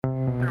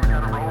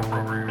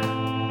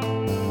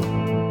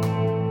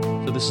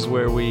this is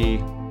where we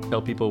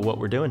tell people what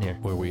we're doing here.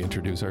 Where we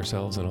introduce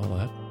ourselves and all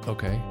that.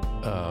 Okay.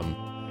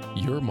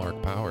 You're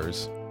Mark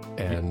Powers,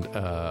 and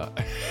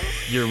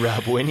You're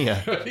Rob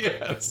Winia.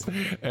 yes,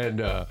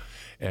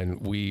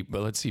 and we.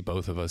 But let's see,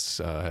 both of us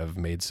have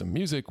made some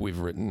music. We've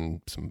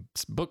written some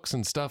books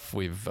and stuff.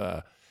 We've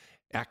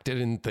acted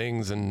in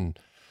things, and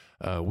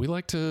we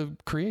like to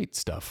create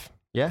stuff.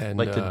 Yeah, and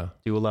like to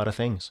do a lot of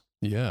things.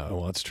 Yeah,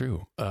 well, that's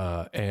true.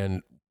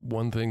 And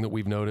one thing that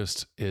we've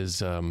noticed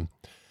is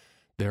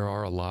there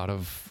are a lot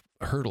of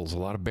hurdles, a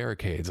lot of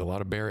barricades, a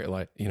lot of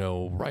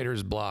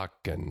writer's block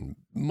and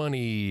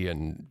money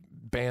and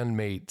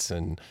bandmates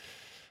and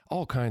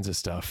all kinds of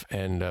stuff.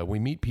 And we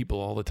meet people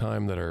all the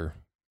time that are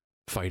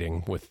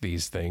fighting with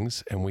these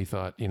things. And we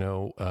thought,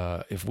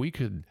 if we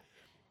could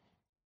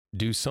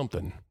do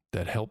something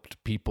that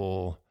helped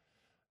people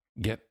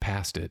get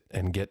past it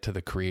and get to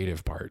the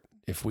creative part,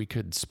 if we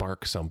could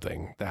spark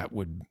something, that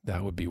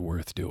would be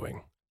worth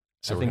doing.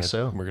 So I think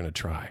so. We're going to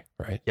try,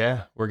 right?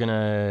 Yeah, we're going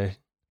to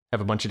have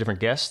a bunch of different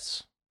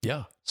guests.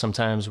 Yeah.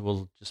 Sometimes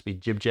we'll just be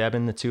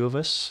jib-jabbing, the two of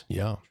us.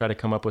 Yeah. Try to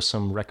come up with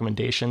some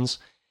recommendations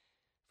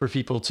for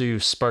people to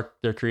spark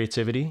their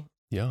creativity.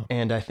 Yeah.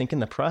 And I think in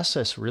the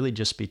process, really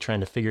just be trying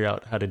to figure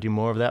out how to do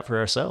more of that for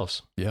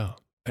ourselves. Yeah.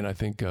 And I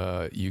think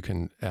you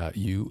can,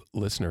 you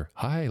listener,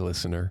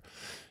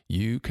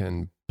 you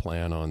can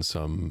plan on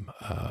some,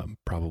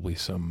 probably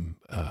some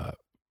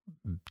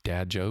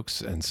dad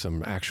jokes and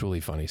some actually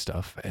funny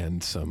stuff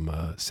and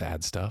some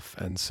sad stuff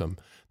and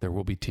there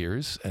will be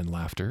tears and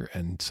laughter,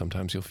 and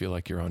sometimes you'll feel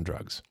like you're on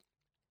drugs.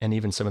 And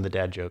even some of the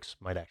dad jokes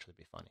might actually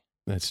be funny.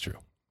 That's true.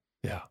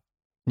 Yeah.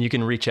 You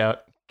can reach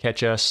out,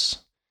 catch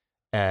us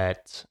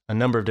at a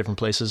number of different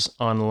places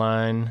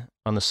online,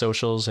 on the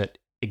socials at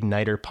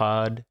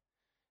IgniterPod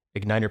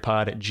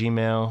at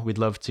Gmail. We'd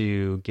love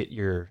to get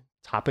your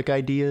topic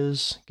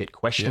ideas, get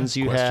questions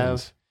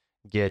have,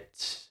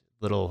 get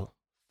little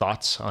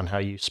thoughts on how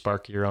you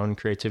spark your own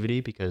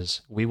creativity,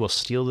 because we will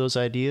steal those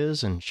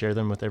ideas and share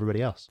them with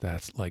everybody else.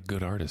 That's like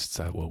good artists.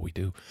 That's what we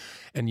do.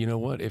 And you know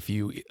what? If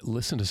you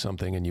listen to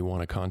something and you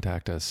want to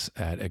contact us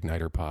at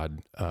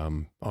IgniterPod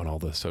on all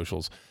the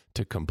socials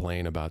to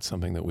complain about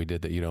something that we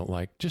did that you don't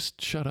like,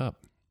 just shut up.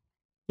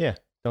 Yeah,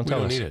 don't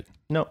tell us. We don't need it.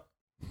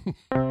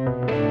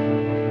 No.